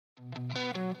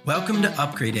Welcome to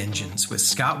Upgrade Engines with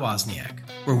Scott Wozniak,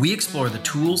 where we explore the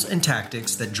tools and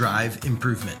tactics that drive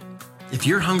improvement. If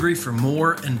you're hungry for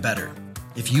more and better,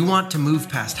 if you want to move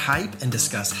past hype and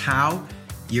discuss how,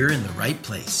 you're in the right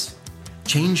place.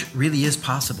 Change really is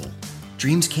possible.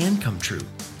 Dreams can come true.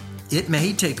 It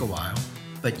may take a while,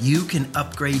 but you can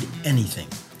upgrade anything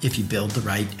if you build the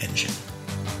right engine.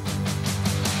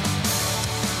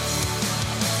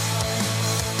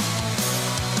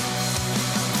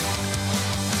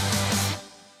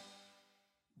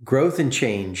 Growth and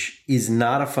change is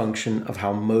not a function of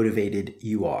how motivated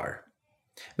you are.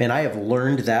 Man, I have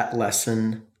learned that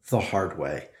lesson the hard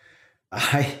way.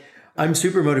 I'm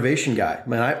super motivation guy.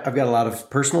 Man, I've got a lot of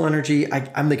personal energy.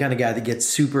 I'm the kind of guy that gets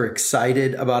super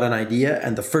excited about an idea.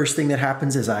 And the first thing that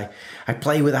happens is I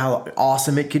play with how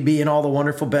awesome it could be and all the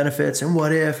wonderful benefits and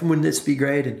what if, and wouldn't this be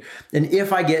great? And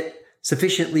if I get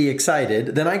sufficiently excited,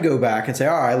 then I go back and say,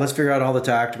 all right, let's figure out all the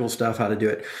tactical stuff, how to do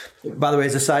it. By the way,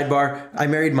 as a sidebar, I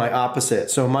married my opposite.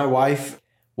 So my wife,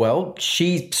 well,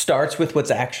 she starts with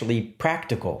what's actually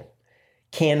practical.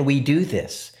 Can we do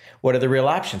this? What are the real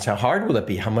options? How hard will it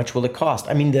be? How much will it cost?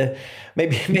 I mean,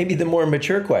 maybe the more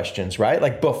mature questions, right?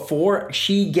 Like before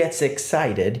she gets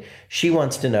excited, she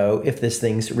wants to know if this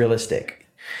thing's realistic.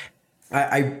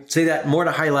 I say that more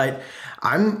to highlight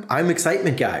I'm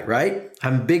excitement guy, right?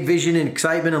 I'm big vision and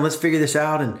excitement and let's figure this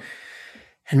out. And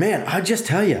man, I'll just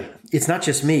tell you, it's not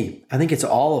just me. I think it's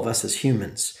all of us as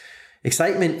humans.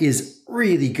 Excitement is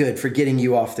really good for getting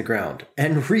you off the ground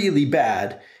and really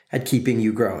bad at keeping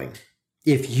you growing.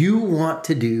 If you want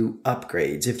to do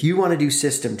upgrades, if you want to do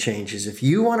system changes, if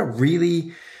you want to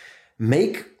really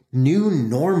make new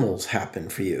normals happen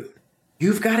for you,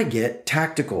 you've got to get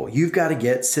tactical. You've got to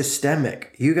get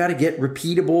systemic. You got to get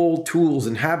repeatable tools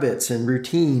and habits and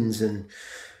routines. And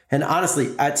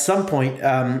honestly, at some point,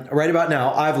 right about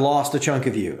now, I've lost a chunk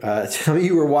of you. Some of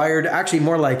you were wired actually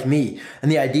more like me.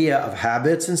 And the idea of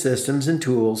habits and systems and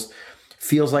tools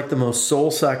feels like the most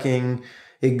soul-sucking,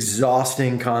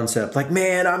 exhausting concept. Like,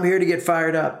 man, I'm here to get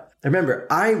fired up. Remember,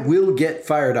 I will get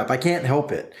fired up. I can't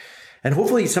help it. And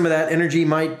hopefully some of that energy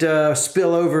might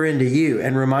spill over into you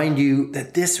and remind you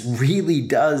that this really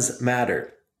does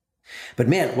matter. But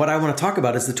man, what I want to talk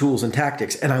about is the tools and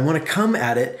tactics. And I want to come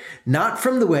at it not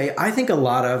from the way I think a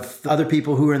lot of other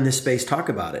people who are in this space talk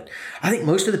about it. I think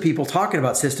most of the people talking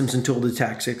about systems and tools and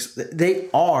tactics, they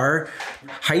are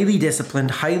highly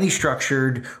disciplined, highly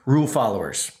structured rule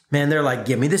followers. Man, they're like,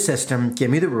 give me the system,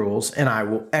 give me the rules, and I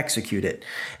will execute it.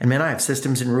 And man, I have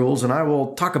systems and rules, and I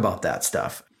will talk about that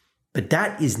stuff. But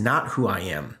that is not who I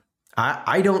am.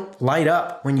 I don't light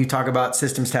up when you talk about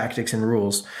systems, tactics, and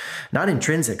rules, not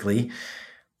intrinsically.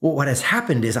 Well, what has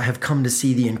happened is I have come to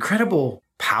see the incredible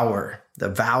power, the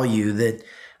value that,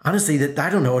 honestly, that I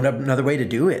don't know another way to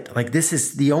do it. Like, this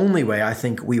is the only way I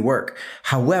think we work.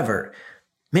 However,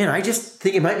 man, I just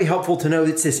think it might be helpful to know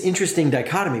it's this interesting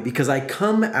dichotomy because I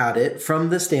come at it from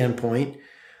the standpoint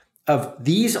of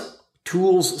these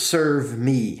tools serve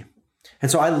me. And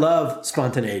so I love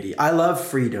spontaneity. I love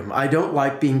freedom. I don't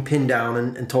like being pinned down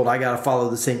and told I got to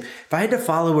follow the same. If I had to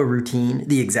follow a routine,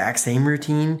 the exact same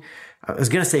routine, I was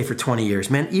going to say for 20 years,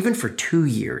 man, even for 2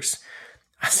 years,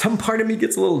 some part of me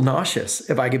gets a little nauseous,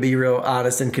 if I could be real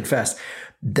honest and confess.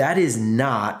 That is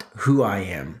not who I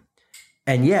am.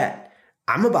 And yet,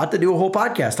 I'm about to do a whole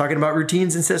podcast talking about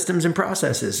routines and systems and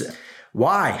processes.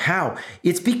 Why? How?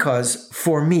 It's because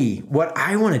for me, what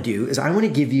I want to do is I want to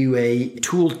give you a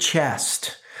tool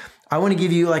chest. I want to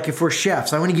give you, like if we're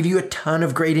chefs, I want to give you a ton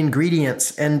of great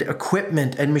ingredients and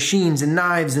equipment and machines and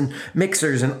knives and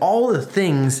mixers and all the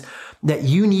things that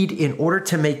you need in order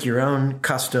to make your own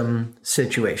custom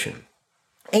situation.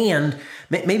 And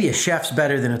maybe a chef's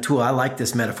better than a tool. I like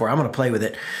this metaphor. I'm going to play with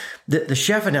it. The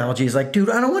chef analogy is like, dude,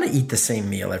 I don't want to eat the same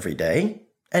meal every day,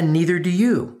 and neither do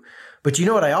you. But you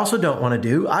know what I also don't want to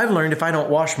do? I've learned if I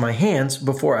don't wash my hands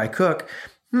before I cook,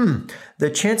 the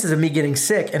chances of me getting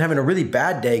sick and having a really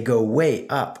bad day go way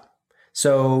up.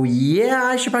 So yeah,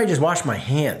 I should probably just wash my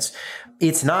hands.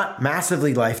 It's not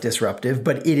massively life disruptive,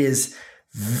 but it is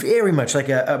very much like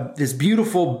this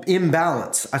beautiful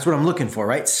imbalance. That's what I'm looking for,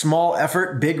 right? Small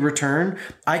effort, big return.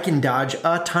 I can dodge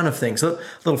a ton of things. So,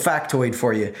 little factoid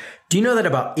for you. Do you know that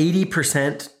about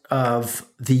 80% of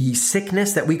the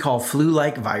sickness that we call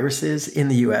flu-like viruses in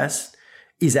the US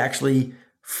is actually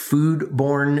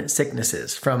foodborne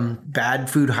sicknesses from bad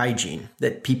food hygiene,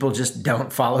 that people just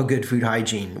don't follow good food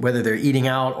hygiene, whether they're eating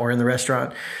out or in the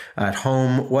restaurant, at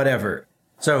home, whatever.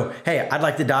 So, hey, I'd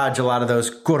like to dodge a lot of those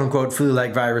quote unquote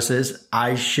flu-like viruses.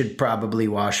 I should probably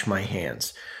wash my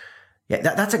hands. Yeah,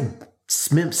 that's a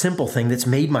simple thing that's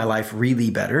made my life really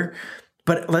better.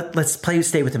 But let's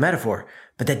stay with the metaphor.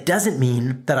 But that doesn't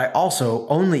mean that I also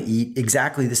only eat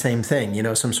exactly the same thing,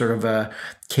 some sort of a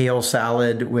kale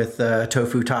salad with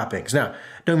tofu toppings. Now,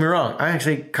 don't get me wrong, I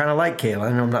actually kind of like kale.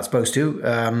 I know I'm not supposed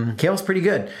to. Kale's pretty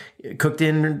good. Cooked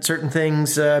in certain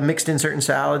things, mixed in certain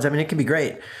salads. I mean, it can be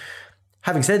great.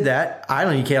 Having said that, I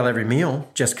don't eat kale every meal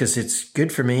just because it's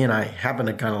good for me and I happen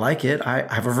to kind of like it.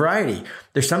 I have a variety.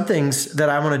 There's some things that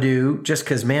I want to do just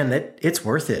because, man, it's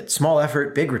worth it. Small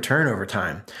effort, big return over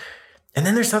time. And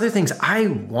then there's other things I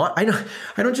want. I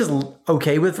don't just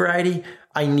okay with variety.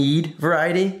 I need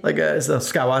variety, like it's a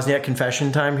Scott Wozniak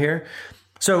confession time here.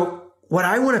 So what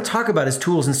I want to talk about is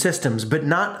tools and systems, but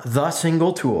not the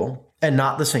single tool and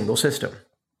not the single system.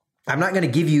 I'm not going to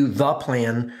give you the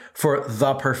plan for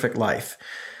the perfect life,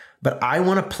 but I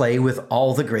want to play with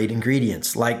all the great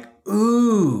ingredients. Like,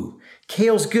 ooh,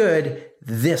 kale's good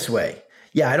this way.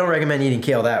 Yeah, I don't recommend eating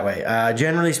kale that way.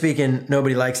 Generally speaking,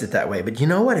 nobody likes it that way. But you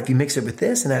know what? If you mix it with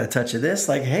this and add a touch of this,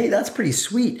 like, hey, that's pretty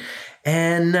sweet.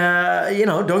 And,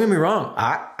 don't get me wrong.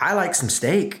 I like some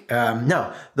steak.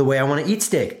 Now, the way I want to eat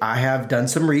steak, I have done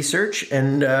some research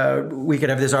and we could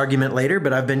have this argument later,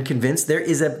 but I've been convinced there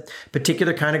is a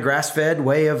particular kind of grass-fed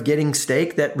way of getting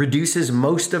steak that reduces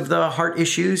most of the heart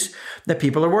issues that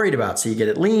people are worried about. So you get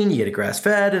it lean, you get it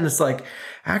grass-fed, and it's like,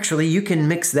 actually, you can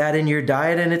mix that in your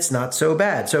diet and it's not so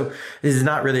bad. So this is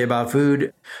not really about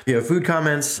food. If you have food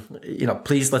comments,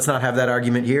 please let's not have that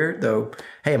argument here, though,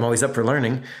 hey, I'm always up for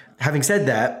learning. Having said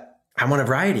that, I want a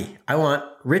variety. I want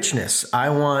richness. I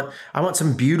want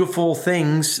some beautiful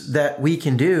things that we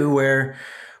can do where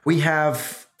we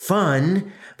have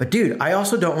fun. But dude, I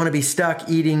also don't want to be stuck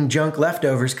eating junk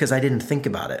leftovers because I didn't think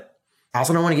about it. I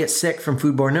also don't want to get sick from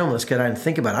foodborne illness because I didn't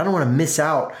think about it. I don't want to miss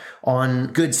out on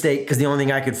good steak because the only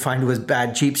thing I could find was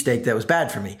bad, cheap steak that was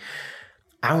bad for me.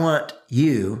 I want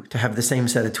you to have the same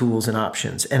set of tools and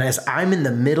options. And as I'm in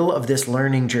the middle of this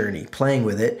learning journey, playing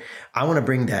with it, I want to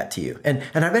bring that to you. And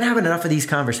I've been having enough of these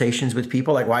conversations with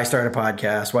people, like why start a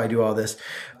podcast? Why do all this?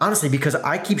 Honestly, because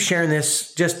I keep sharing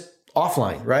this just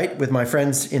offline, right? With my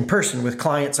friends in person, with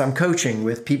clients I'm coaching,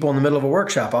 with people in the middle of a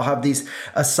workshop. I'll have these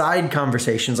aside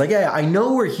conversations like, yeah, I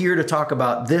know we're here to talk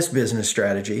about this business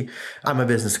strategy. I'm a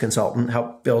business consultant,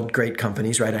 help build great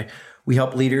companies, right? We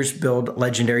help leaders build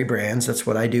legendary brands. That's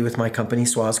what I do with my company,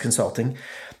 Swaz Consulting.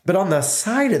 But on the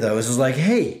side of those is like,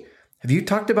 hey, have you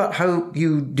talked about how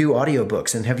you do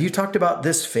audiobooks? And have you talked about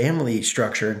this family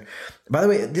structure? And by the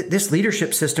way, this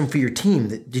leadership system for your team,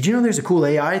 did you know there's a cool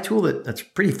AI tool that's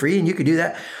pretty free and you could do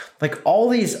that? Like all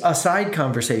these aside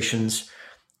conversations,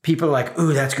 people are like,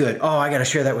 ooh, that's good. Oh, I got to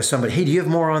share that with somebody. Hey, do you have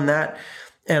more on that?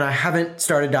 And I haven't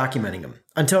started documenting them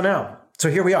until now. So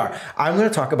here we are. I'm going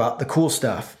to talk about the cool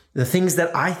stuff. The things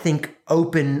that I think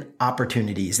open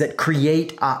opportunities, that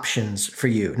create options for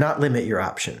you, not limit your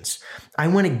options. I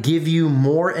want to give you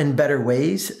more and better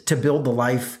ways to build the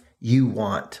life you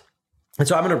want. And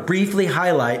so I'm going to briefly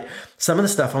highlight some of the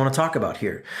stuff I want to talk about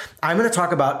here. I'm going to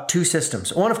talk about two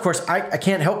systems. One, of course, I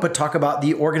can't help but talk about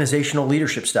the organizational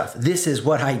leadership stuff. This is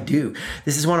what I do.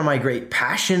 This is one of my great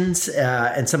passions,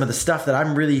 and some of the stuff that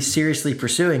I'm really seriously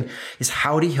pursuing is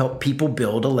how to help people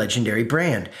build a legendary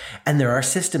brand. And there are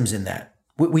systems in that.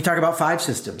 We talk about 5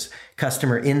 systems: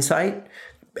 customer insight,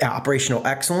 operational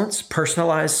excellence,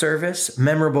 personalized service,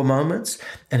 memorable moments,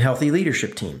 and healthy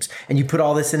leadership teams. And you put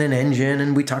all this in an engine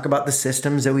and we talk about the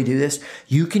systems that we do this,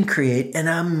 you can create an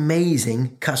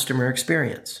amazing customer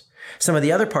experience. Some of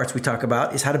the other parts we talk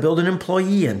about is how to build an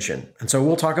employee engine. And so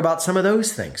we'll talk about some of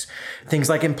those things. Things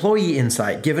like employee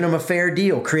insight, giving them a fair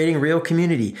deal, creating real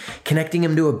community, connecting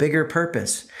them to a bigger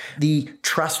purpose, the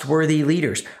trustworthy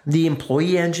leaders, the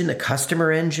employee engine, the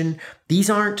customer engine. These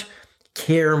aren't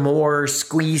care more,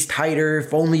 squeeze tighter,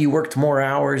 if only you worked more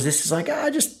hours. This is like,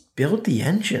 just build the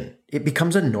engine. It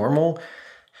becomes a normal,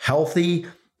 healthy,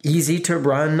 easy to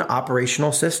run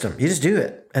operational system. You just do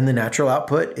it. And the natural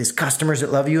output is customers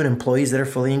that love you and employees that are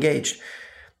fully engaged.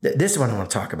 This is what I want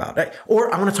to talk about.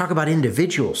 Or I want to talk about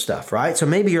individual stuff, right? So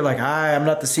maybe you're like, I'm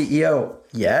not the CEO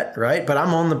yet, right? But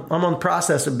I'm on the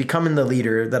process of becoming the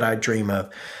leader that I dream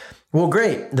of. Well,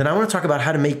 great. Then I want to talk about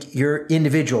how to make your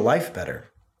individual life better.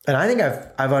 And I think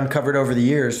I've uncovered over the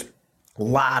years a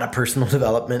lot of personal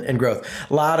development and growth,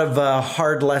 a lot of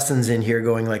hard lessons in here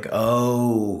going like,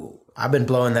 oh, I've been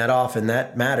blowing that off and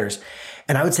that matters.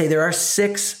 And I would say there are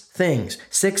 6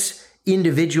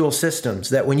 individual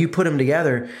systems that when you put them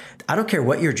together, I don't care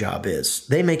what your job is,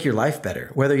 they make your life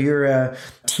better. Whether you're a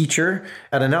teacher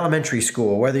at an elementary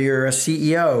school, whether you're a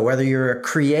CEO, whether you're a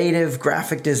creative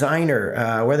graphic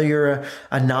designer, whether you're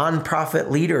a nonprofit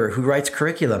leader who writes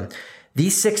curriculum,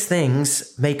 These 6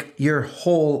 things make your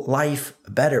whole life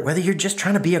better, whether you're just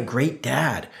trying to be a great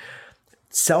dad.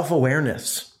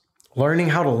 Self-awareness, learning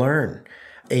how to learn,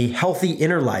 a healthy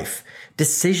inner life,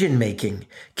 decision-making,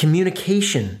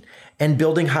 communication, and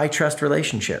building high-trust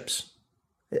relationships.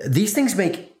 These things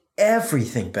make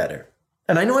everything better.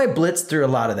 And I know I blitzed through a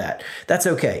lot of that. That's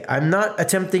okay. I'm not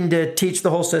attempting to teach the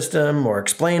whole system or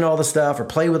explain all the stuff or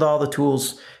play with all the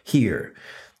tools here.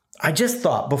 I just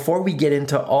thought before we get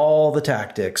into all the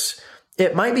tactics,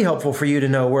 it might be helpful for you to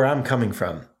know where I'm coming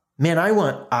from. Man, I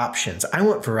want options. I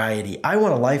want variety. I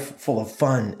want a life full of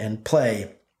fun and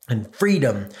play and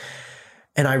freedom.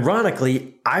 And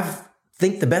ironically, I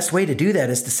think the best way to do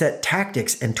that is to set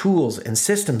tactics and tools and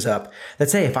systems up that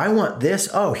say, if I want this,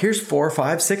 here's 4,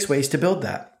 5, 6 ways to build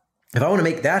that. If I want to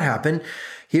make that happen,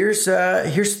 here's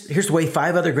the way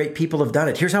 5 other great people have done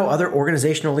it. Here's how other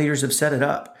organizational leaders have set it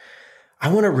up. I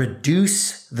want to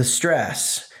reduce the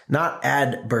stress, not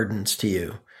add burdens to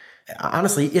you.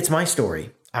 Honestly, it's my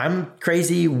story. I'm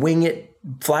crazy, wing it,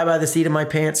 fly by the seat of my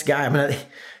pants guy. I'm not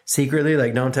secretly,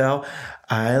 don't tell.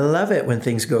 I love it when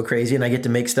things go crazy and I get to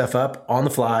make stuff up on the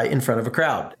fly in front of a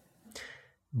crowd.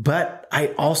 But I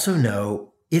also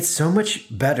know it's so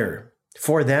much better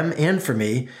for them and for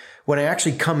me when I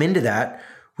actually come into that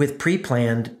with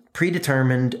pre-planned,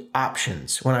 predetermined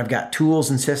options, when I've got tools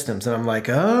and systems and I'm like,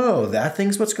 that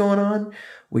thing's what's going on.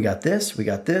 We got this, we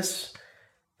got this.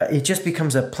 It just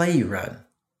becomes a play you run.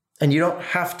 And you don't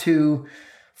have to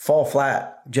fall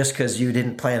flat just because you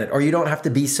didn't plan it, or you don't have to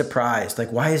be surprised.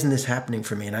 Why isn't this happening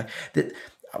for me?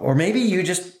 Or maybe you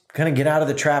just kind of get out of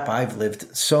the trap I've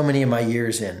lived so many of my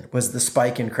years in, was the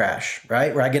spike and crash,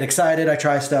 right? Where I get excited, I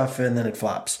try stuff, and then it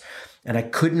flops. And I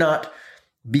could not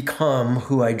become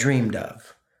who I dreamed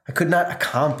of. I could not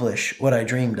accomplish what I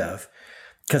dreamed of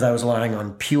because I was relying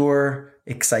on pure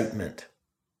excitement.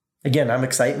 Again, I'm an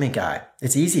excitement guy.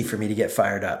 It's easy for me to get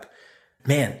fired up.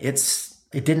 Man, it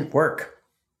didn't work.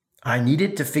 I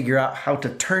needed to figure out how to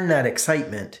turn that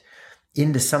excitement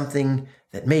into something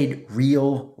that made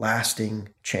real, lasting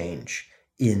change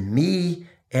in me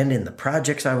and in the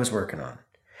projects I was working on.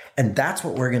 And that's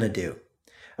what we're going to do.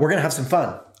 We're going to have some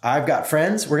fun. I've got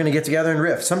friends. We're going to get together and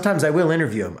riff. Sometimes I will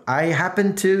interview them. I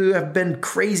happen to have been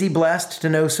crazy blessed to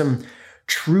know some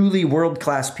truly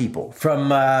world-class people, from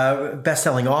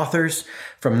best-selling authors,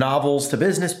 from novels to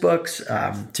business books,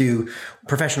 to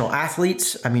professional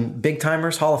athletes.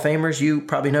 Big-timers, Hall of Famers you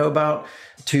probably know about,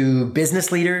 to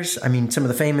business leaders. Some of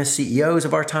the famous CEOs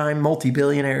of our time,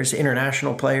 multi-billionaires,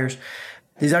 international players.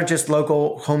 These aren't just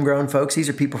local, homegrown folks. These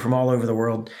are people from all over the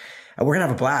world. We're going to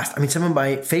have a blast. Some of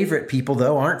my favorite people,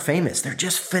 though, aren't famous. They're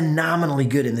just phenomenally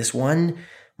good in this one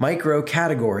micro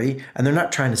category, and they're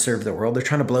not trying to serve the world. They're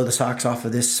trying to blow the socks off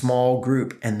of this small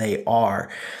group, and they are.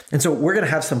 And so we're going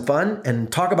to have some fun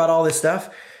and talk about all this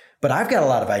stuff, but I've got a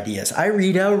lot of ideas. I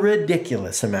read a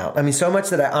ridiculous amount. So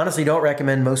much that I honestly don't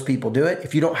recommend most people do it.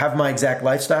 If you don't have my exact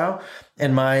lifestyle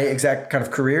and my exact kind of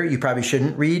career, you probably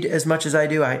shouldn't read as much as I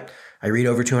do. I read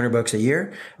over 200 books a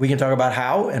year. We can talk about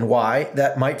how and why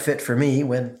that might fit for me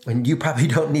when you probably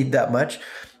don't need that much.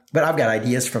 But I've got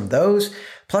ideas from those.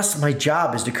 Plus, my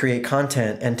job is to create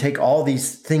content and take all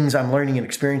these things I'm learning and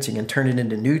experiencing and turn it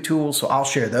into new tools. So I'll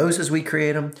share those as we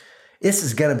create them. This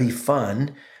is going to be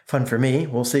fun for me.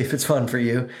 We'll see if it's fun for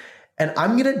you. And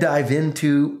I'm going to dive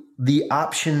into the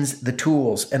options, the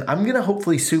tools, and I'm going to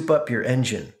hopefully soup up your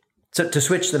engine. So to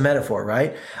switch the metaphor,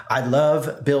 right? I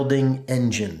love building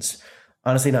engines.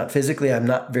 Honestly, not physically, I'm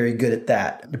not very good at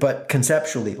that, but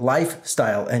conceptually,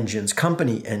 lifestyle engines,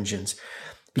 company engines.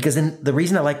 Because the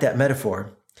reason I like that metaphor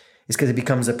is because it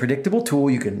becomes a predictable tool.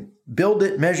 You can build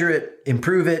it, measure it,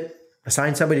 improve it,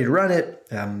 assign somebody to run it,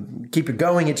 keep it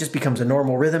going. It just becomes a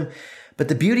normal rhythm. But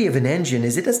the beauty of an engine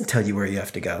is it doesn't tell you where you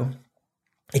have to go.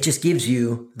 It just gives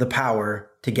you the power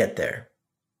to get there.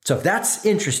 So if that's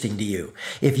interesting to you,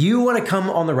 if you want to come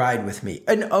on the ride with me,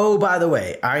 and by the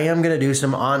way, I am going to do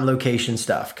some on-location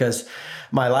stuff because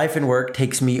my life and work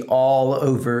takes me all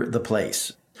over the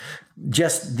place.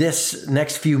 Just this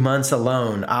next few months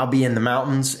alone, I'll be in the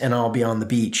mountains and I'll be on the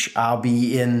beach. I'll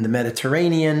be in the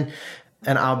Mediterranean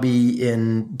and I'll be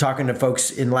talking to folks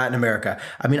in Latin America.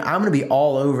 I'm going to be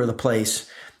all over the place,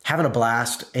 having a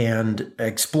blast and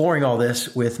exploring all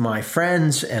this with my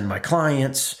friends and my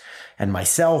clients and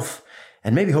myself,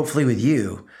 and maybe hopefully with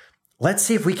you. Let's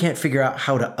see if we can't figure out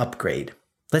how to upgrade.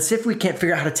 Let's see if we can't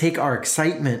figure out how to take our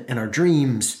excitement and our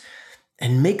dreams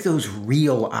and make those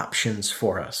real options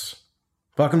for us.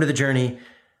 Welcome to the journey.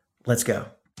 Let's go.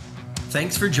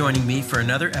 Thanks for joining me for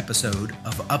another episode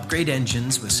of Upgrade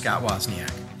Engines with Scott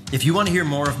Wozniak. If you want to hear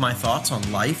more of my thoughts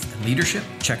on life and leadership,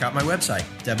 check out my website,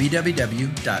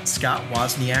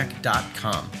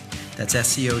 www.scottwozniak.com. That's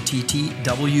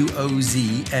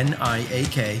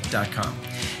SCOTTWOZNIAK.com.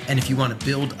 And if you want to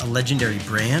build a legendary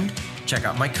brand, check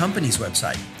out my company's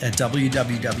website at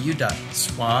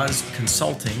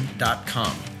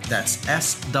www.swozconsulting.com. That's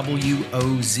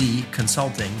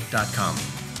SWOZconsulting.com.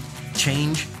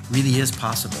 Change really is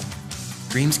possible.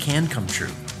 Dreams can come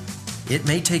true. It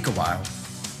may take a while,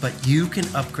 but you can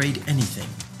upgrade anything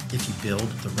if you build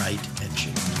the right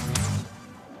engine.